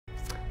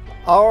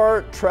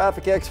Our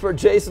traffic expert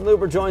Jason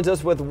Luber joins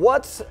us with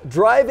what's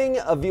driving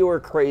a viewer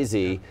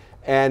crazy.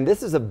 And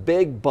this is a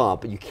big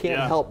bump. You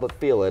can't help but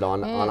feel it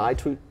on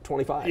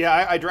I-225.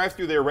 Yeah, I drive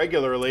through there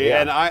regularly,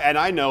 and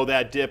I know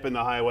that dip in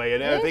the highway,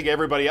 and I think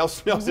everybody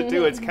else knows it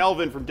too. It's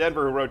Kelvin from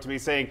Denver who wrote to me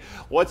saying,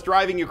 what's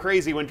driving you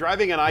crazy? When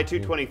driving on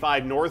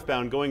I-225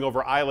 northbound going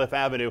over Iliff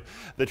Avenue,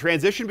 the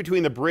transition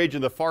between the bridge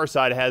and the far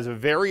side has a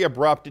very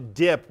abrupt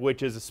dip,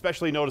 which is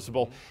especially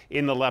noticeable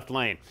in the left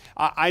lane.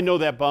 I know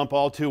that bump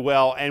all too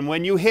well, and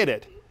when you hit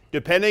it,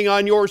 depending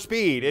on your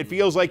speed, it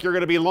feels like you're going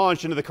to be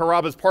launched into the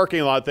Carrabba's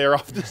parking lot there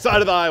off the side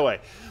of the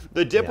highway.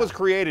 The dip was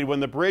created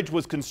when the bridge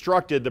was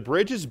constructed. The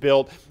bridge is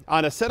built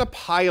on a set of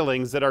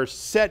pilings that are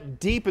set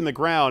deep in the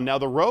ground. Now,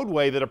 the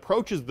roadway that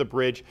approaches the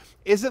bridge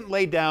isn't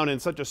laid down in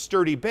such a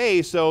sturdy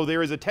base, so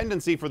there is a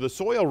tendency for the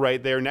soil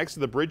right there next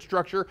to the bridge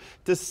structure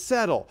to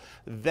settle.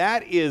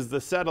 That is the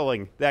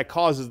settling that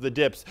causes the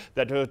dips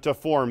to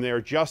form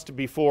there just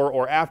before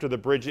or after the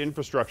bridge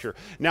infrastructure.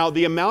 Now,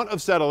 the amount of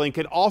settling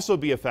can also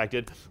be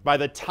affected by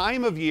the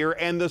time of year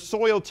and the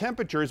soil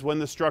temperatures when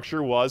the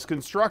structure was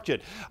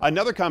constructed.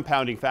 Another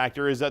compounding factor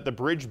is that the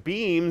bridge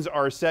beams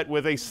are set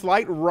with a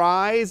slight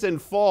rise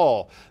and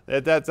fall.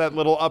 That's that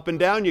little up and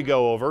down you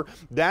go over.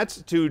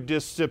 That's to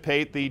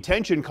dissipate the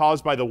tension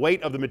caused by the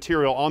weight of the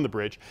material on the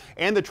bridge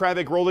and the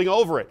traffic rolling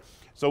over it.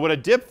 So when a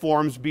dip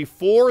forms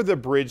before the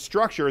bridge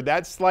structure,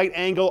 that slight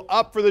angle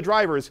up for the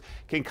drivers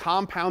can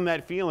compound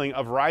that feeling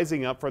of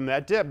rising up from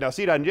that dip. Now,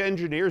 CDOT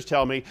engineers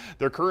tell me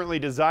they're currently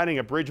designing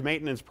a bridge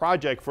maintenance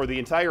project for the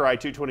entire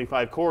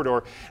I-225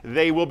 corridor.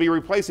 They will be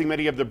replacing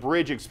many of the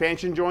bridge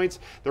expansion joints.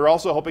 They're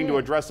also hoping to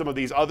address some of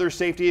these other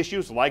safety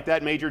issues like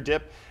that major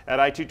dip at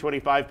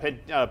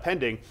I-225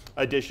 pending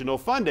additional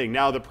funding.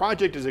 Now, the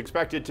project is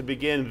expected to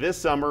begin this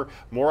summer.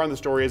 More on the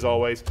story as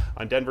always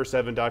on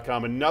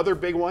Denver7.com. Another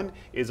big one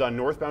is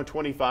on northbound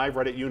 25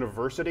 right at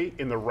University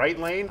in the right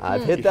lane.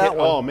 I've hit that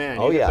one. Oh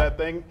man, you hit that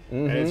thing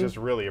and it's just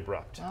really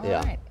abrupt. All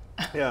right.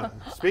 Yeah,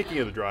 speaking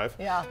of the drive,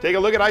 take a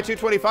look at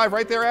I-225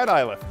 right there at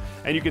Iliff.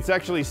 And you can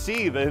actually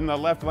see that in the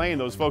left lane,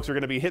 those folks are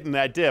going to be hitting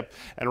that dip.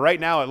 And right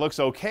now it looks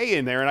okay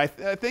in there. And I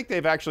think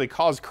they've actually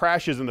caused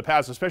crashes in the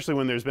past, especially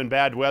when there's been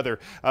bad weather,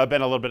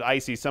 been a little bit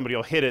icy. Somebody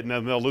will hit it and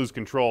then they'll lose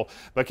control.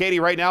 But Katie,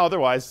 right now,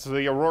 otherwise,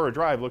 the Aurora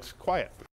Drive looks quiet.